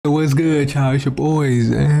What's good, y'all? It's your boy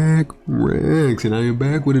Zach Rex, and I am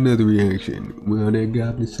back with another reaction. We're on that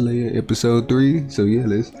Goblin Slayer episode 3, so yeah,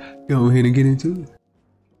 let's go ahead and get into it.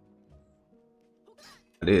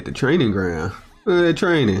 They at the training ground. Look at that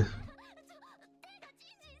training.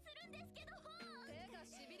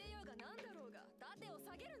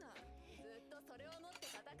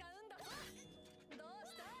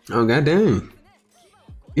 Oh, god dang.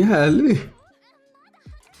 Yeah, look.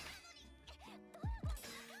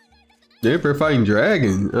 They're for fighting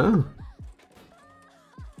dragons. Oh.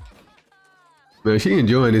 Man, she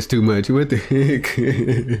enjoying this too much. What the heck?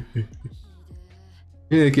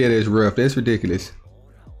 Heck yeah, that's rough. That's ridiculous.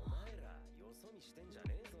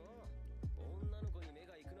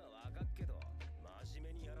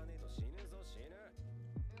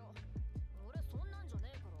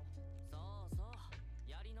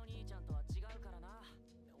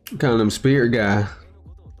 Calling him spirit guy.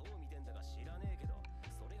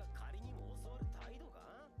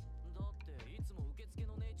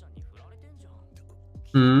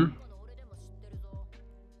 Hmm.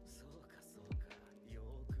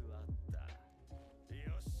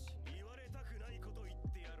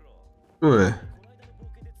 What?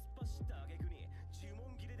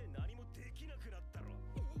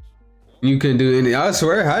 You couldn't do any. I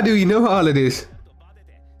swear, how do you know all of this?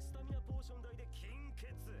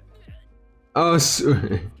 Oh,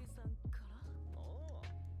 swear.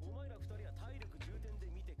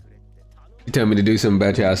 You tell me to do something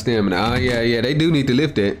about y'all stamina. Oh, yeah, they do need to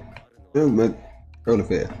lift it. Oh, my roller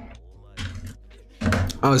fast.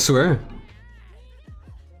 I swear.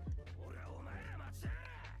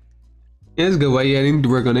 Yeah, it's a good way. Yeah, they need to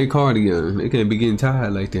work on their cardio. They can't be getting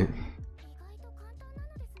tired like that.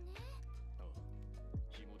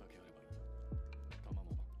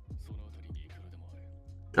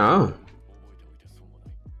 Oh.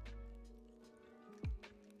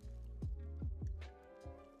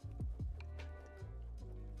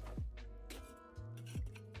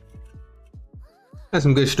 Has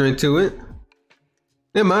some good strength to it.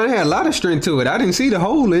 Yeah, mine had a lot of strength to it. I didn't see the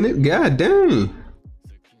hole in it. God dang.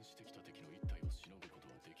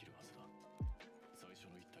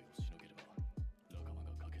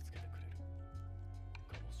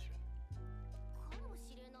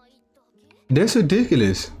 That's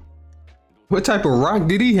ridiculous. What type of rock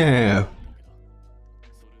did he have?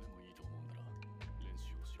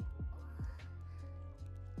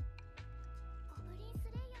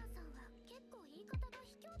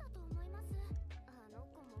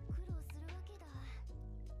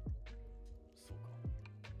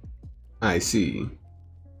 I see.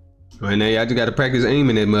 Right now, y'all just gotta practice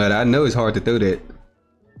aiming at mud. I know it's hard to throw that.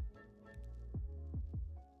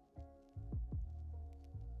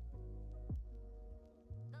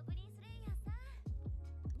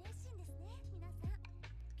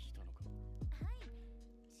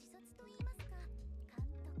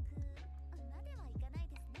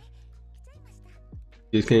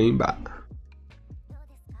 Just came by.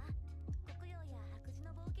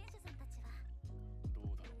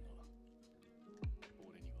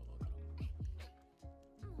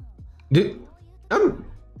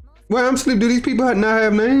 I'm asleep. Do these people not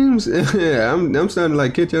have names? Yeah, I'm starting to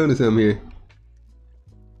like catch on to something here.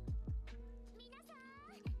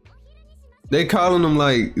 They calling them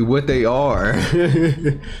like what they are.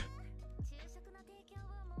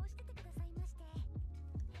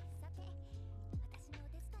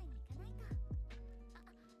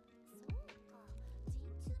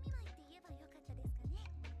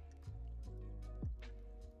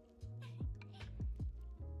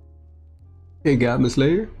 Hey, Goblin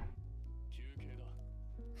Slayer.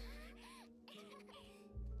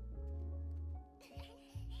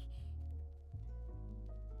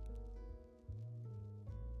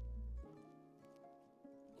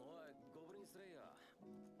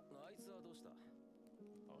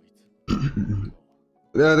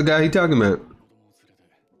 The other guy he talking about.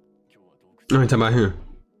 I'm talking about him.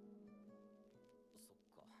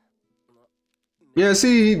 Yeah,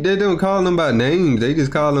 see, they don't call them by names. They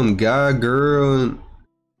just call them guy, girl,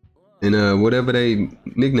 and whatever they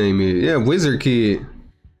nickname is. Yeah, Wizard Kid.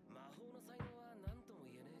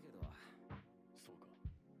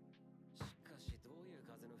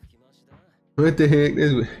 What the heck?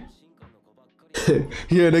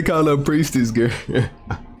 Yeah, they call her priestess girl.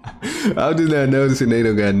 I'm just not noticing they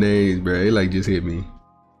don't got names, bro. It like just hit me.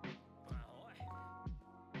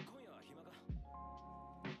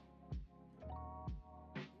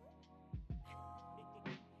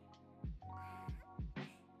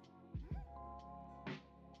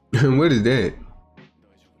 What is that?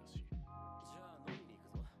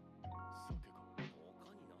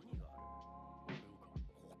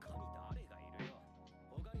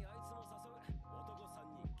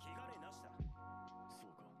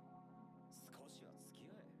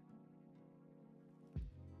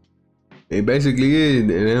 It basically is.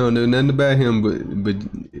 They don't know nothing about him, but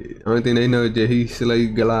only thing they know is that he slay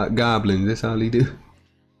goblins. That's all he do.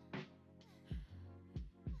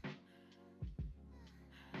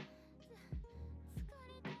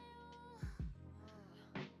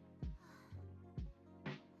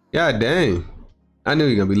 God dang. I knew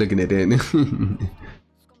you were gonna be looking at that.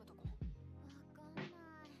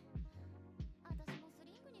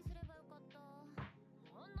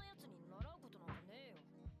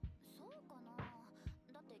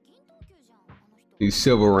 He's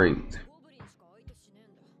silver ranked.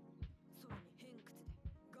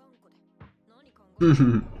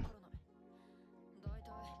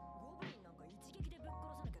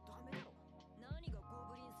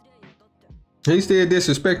 He still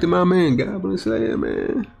disrespecting my man, Goblin Slayer,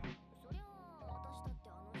 man.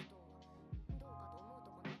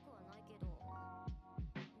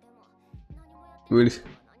 Really?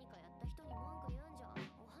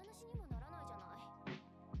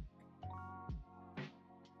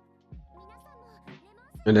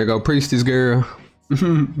 And there go Priestess girl.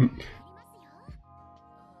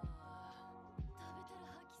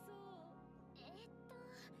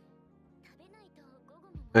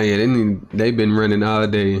 Oh yeah, they've been running all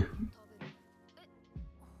day.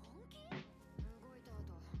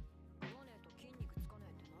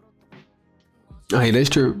 Oh yeah, that's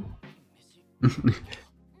true. You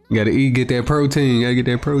gotta eat, get that protein. You gotta get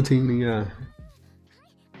that protein in y'all.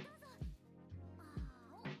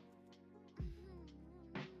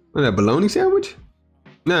 What, that bologna sandwich?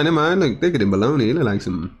 Nah, never mind. Look thicker than bologna. It look like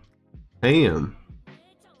some ham.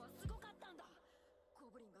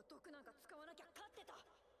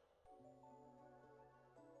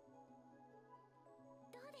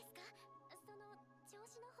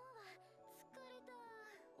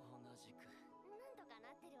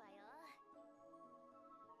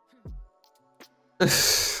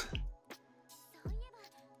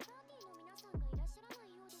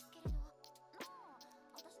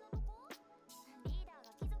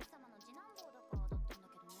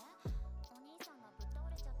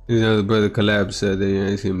 His other brother collapsed, said they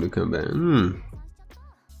asked him to come back.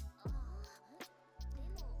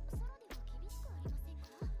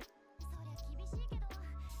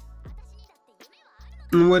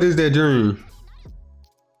 What is that dream?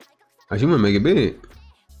 Oh, she wanna make it big.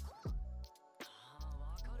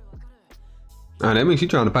 Oh, that means she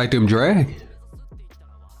trying to fight them dragons.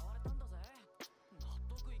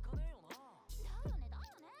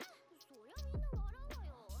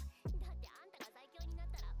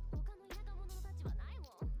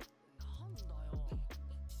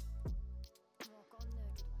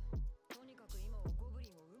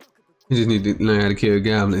 You just need to learn how to kill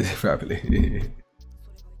goblins properly.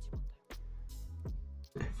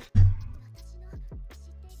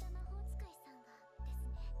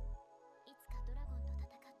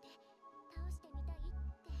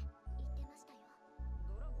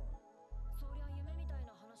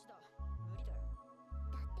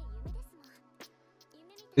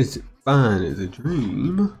 It's fine as a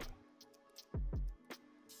dream.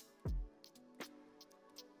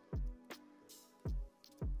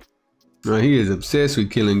 Oh, he is obsessed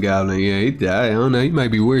with killing goblins. Yeah, he died. I don't know. He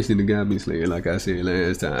might be worse than the Goblin Slayer, like I said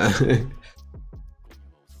last time.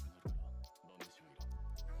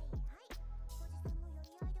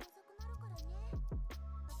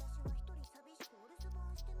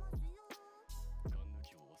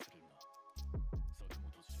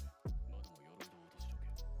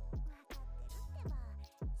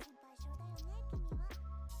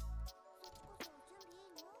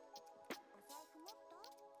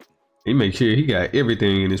 He makes sure he got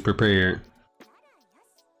everything in his prepared.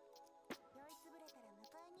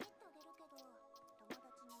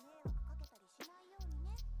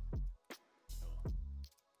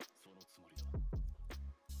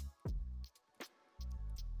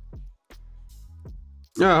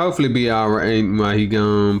 Yeah, hopefully be alright while he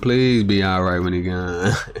gone. Please be alright when he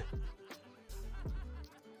gone.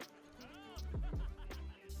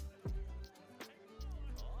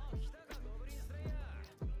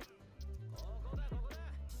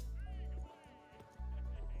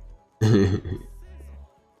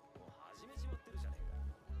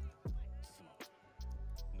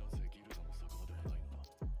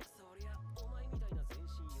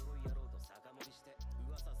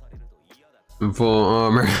 Full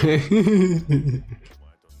armor.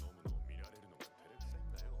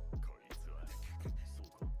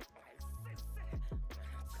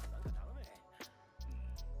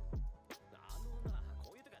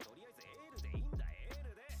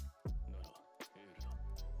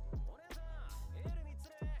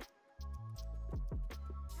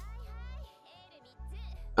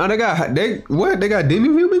 Oh, they got what? They got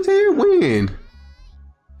demi-humans here? When?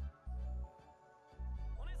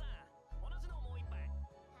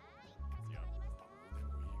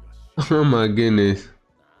 Oh my goodness.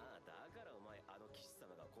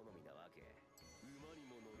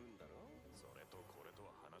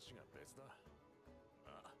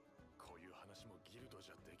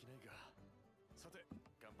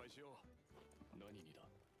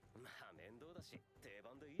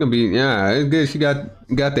 Gonna be, yeah, it's good she got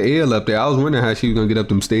the L up there. I was wondering how she was gonna get up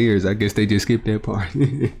them stairs. I guess they just skipped that part.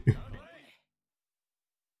 And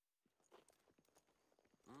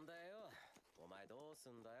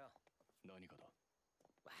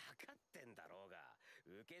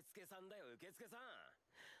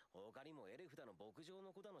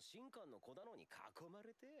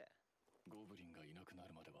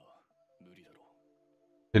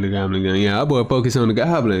the goblin gun, yeah, our boy focus on the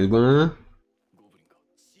goblins, but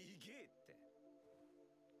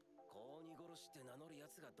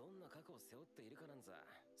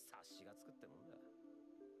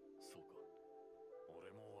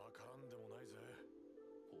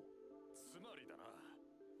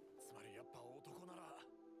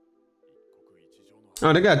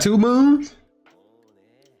oh, they got 2 moons?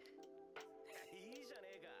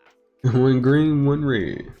 One green, one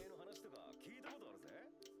red.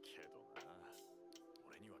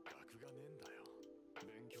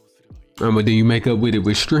 Oh, but then you make up with it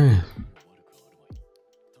with strength.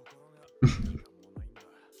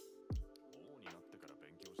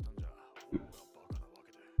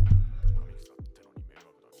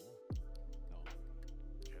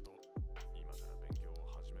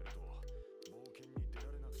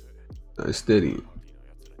 Steady.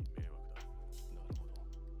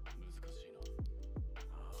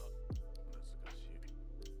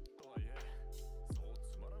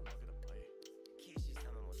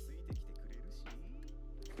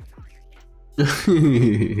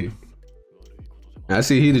 I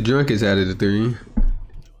see he the drunkest out of the 3.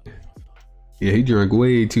 Yeah, he drunk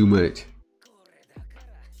way too much.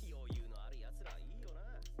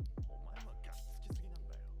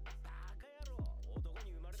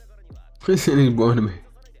 Listen, he's born to me.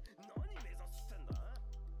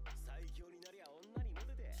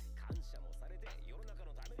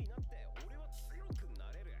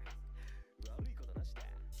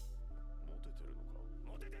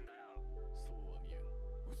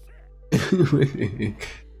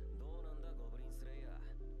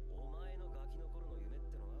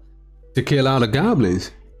 To kill all the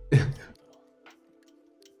goblins.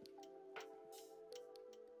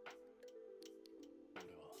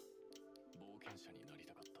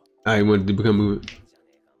 I wanted to become a...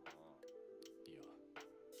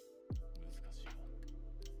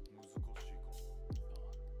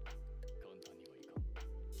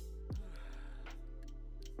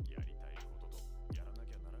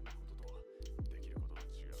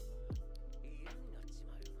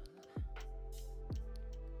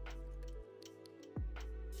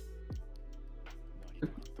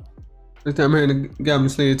 First time hearing the Goblin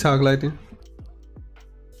Slayer talk like that.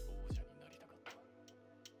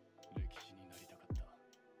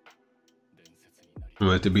 I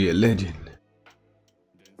want to be a legend.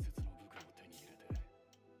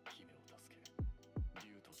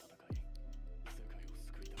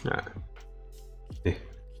 Alright. Yeah.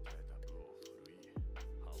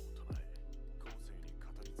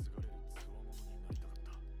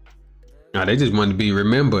 Nah, they just wanted to be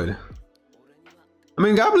remembered. I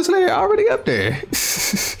mean, Goblin Slayer already up there.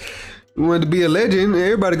 You wanted to be a legend.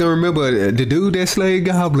 Everybody gonna remember the dude that slayed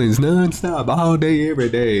goblins non-stop all day, every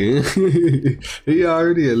day. He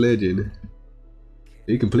already a legend.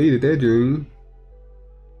 He completed that dream.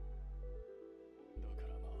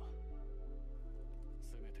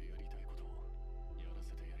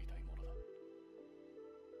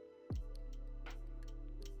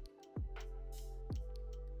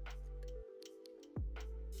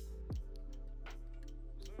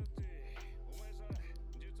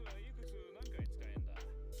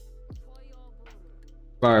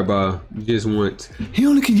 Fireball, just once. He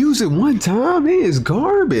only can use it one time. It is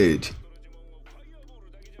garbage.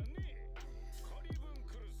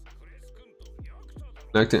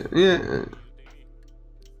 Like that, yeah.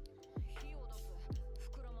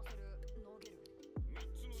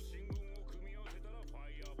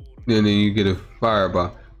 And then you get a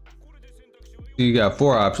fireball. You got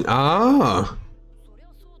 4 options. Ah,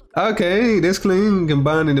 okay, that's clean.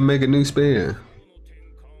 Combining to make a new spell.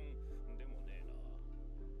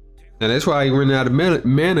 Now that's why he running out of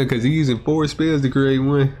mana, because he's using 4 spells to create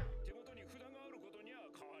one.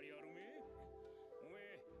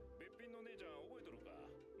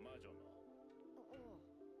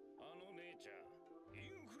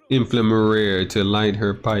 inflammatory to light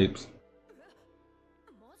her pipes.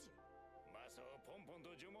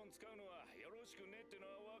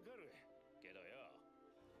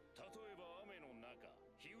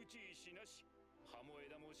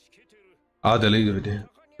 I'll delete it then.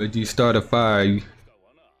 But you start a fire.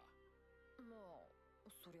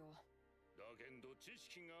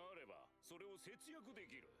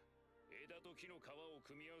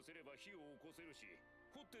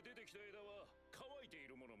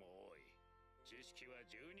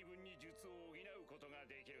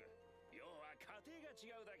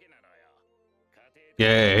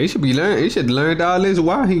 Yeah, he should be learning. He should have learned all this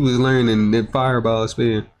while he was learning that fireball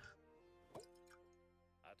spin.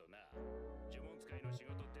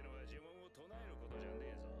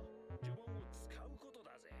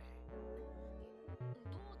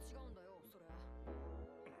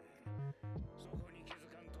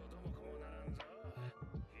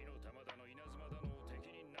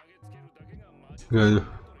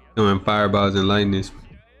 Doing fireballs and lightning is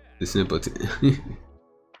the simpleton.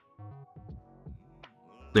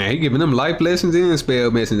 Nah, he giving them life lessons and spell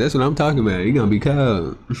lessons. That's what I'm talking about. He gonna be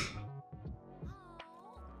cold.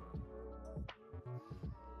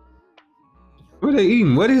 What are they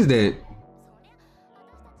eating? What is that?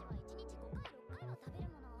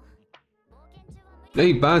 They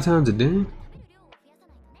eat 5 times a day?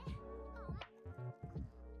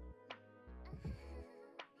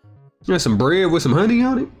 There's some bread with some honey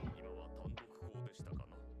on it?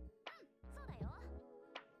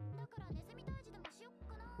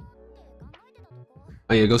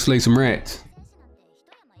 Oh yeah, go slay some rats.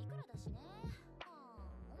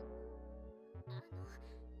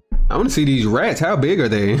 I want to see these rats. How big are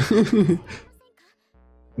they?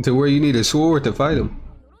 To where you need a sword to fight them.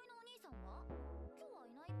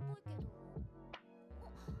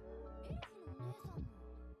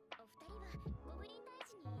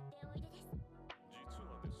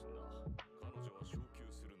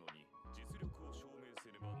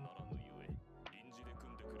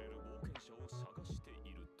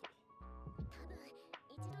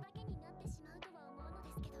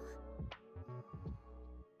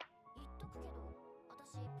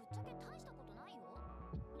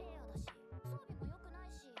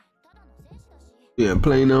 Yeah,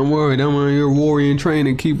 plain don't worry. I'm on your warrior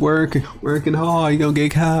training. Keep working hard. You gonna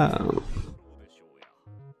get caught.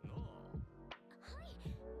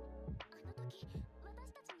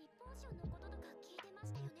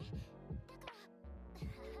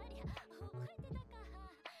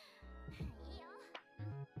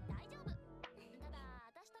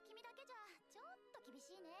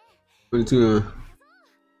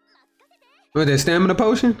 What, that stamina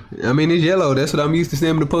potion? I mean, it's yellow. That's what I'm used to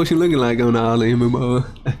stamina potion looking like on all the MMO.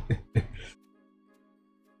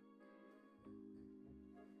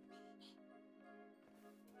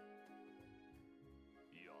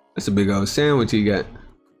 That's a big old sandwich he got.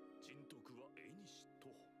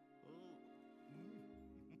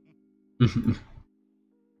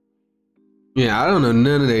 Yeah, I don't know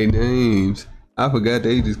none of their names. I forgot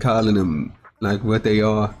they just calling them like what they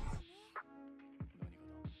are.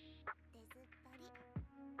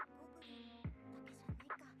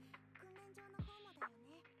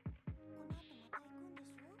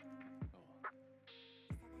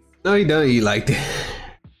 No, he don't eat like that.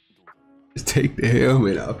 Just take the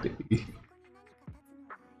helmet off the eat.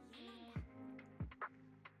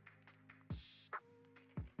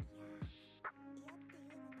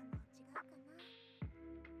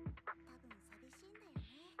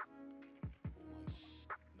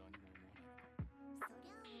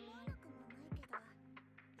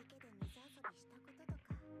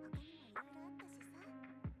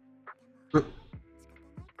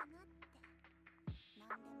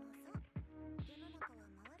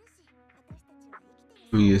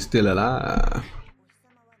 You're still alive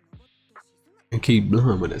and keep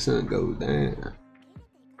blowing when the sun goes down.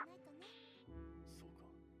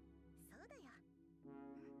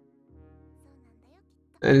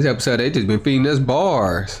 And this episode, they just been feeding us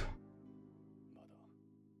bars.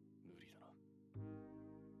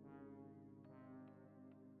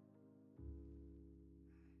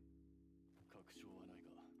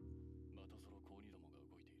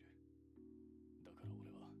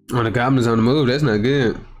 Oh, the goblin's on the move. That's not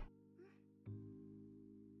good.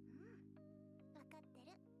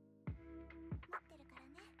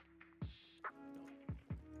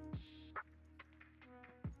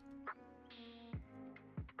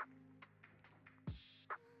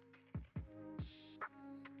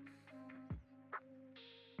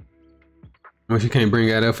 Well, she can't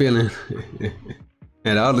bring out her feeling.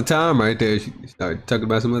 And all the time right there, she started talking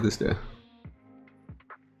about some other stuff.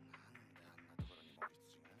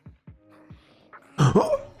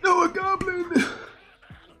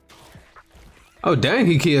 Oh dang,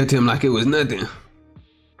 he killed him like it was nothing.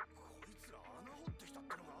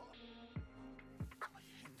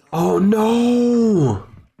 Oh no!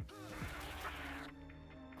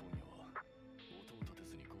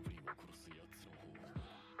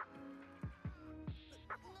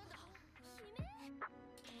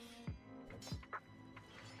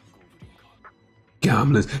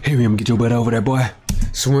 Goblins, hurry up, get your butt over there, boy.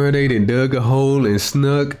 Swear they done dug a hole and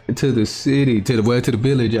snuck to the city, to the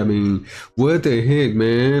village. I mean, what the heck,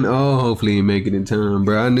 man? Oh, hopefully he make it in time,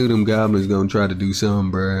 bro. I knew them goblins gonna try to do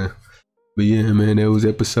something, bro. But yeah, man, that was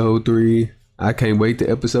episode 3. I can't wait to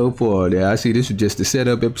episode 4. I see this was just the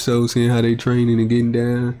setup episode, seeing how they training and getting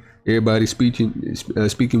down. Everybody speaking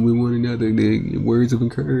with one another, the words of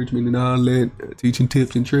encouragement and all that, teaching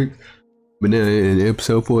tips and tricks. But now in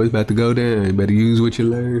episode 4 is about to go down. You better use what you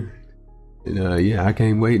learn. And yeah, I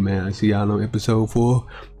can't wait, man. I see y'all on episode 4.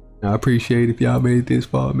 I appreciate if y'all made it this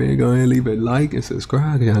far, man. Go ahead and leave a like and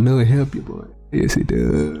subscribe, cause I know it help you, boy. Yes, it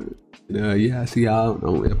does. And yeah, I see y'all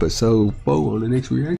on episode 4 on the next reaction.